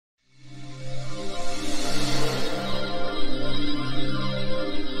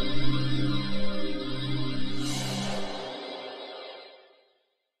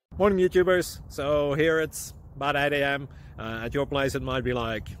Morning YouTubers. So here it's about 8 a.m. At your place it might be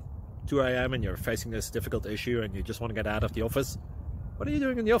like 2 a.m. and you're facing this difficult issue and you just want to get out of the office. What are you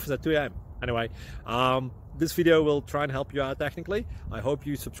doing in the office at 2 a.m.? Anyway, this video will try and help you out technically. I hope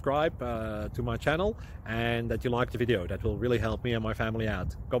you subscribe to my channel and that you like the video. That will really help me and my family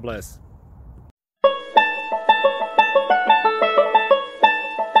out. God bless.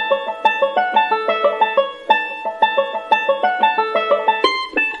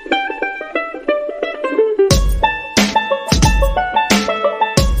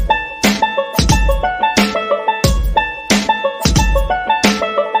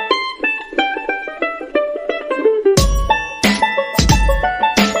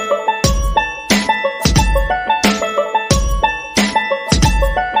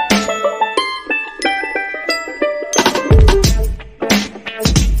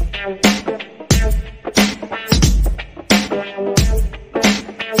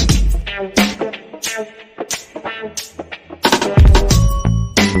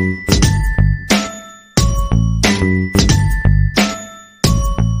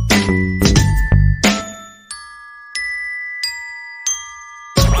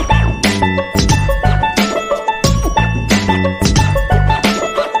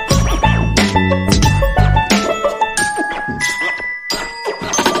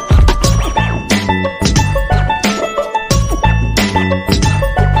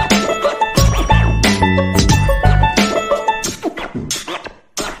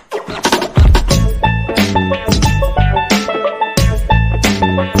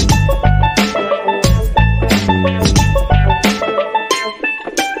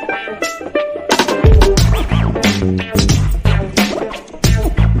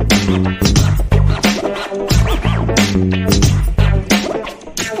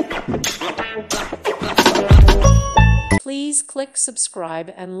 Please click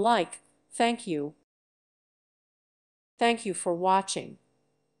subscribe and like. Thank you. Thank you for watching.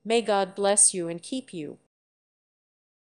 May God bless you and keep you.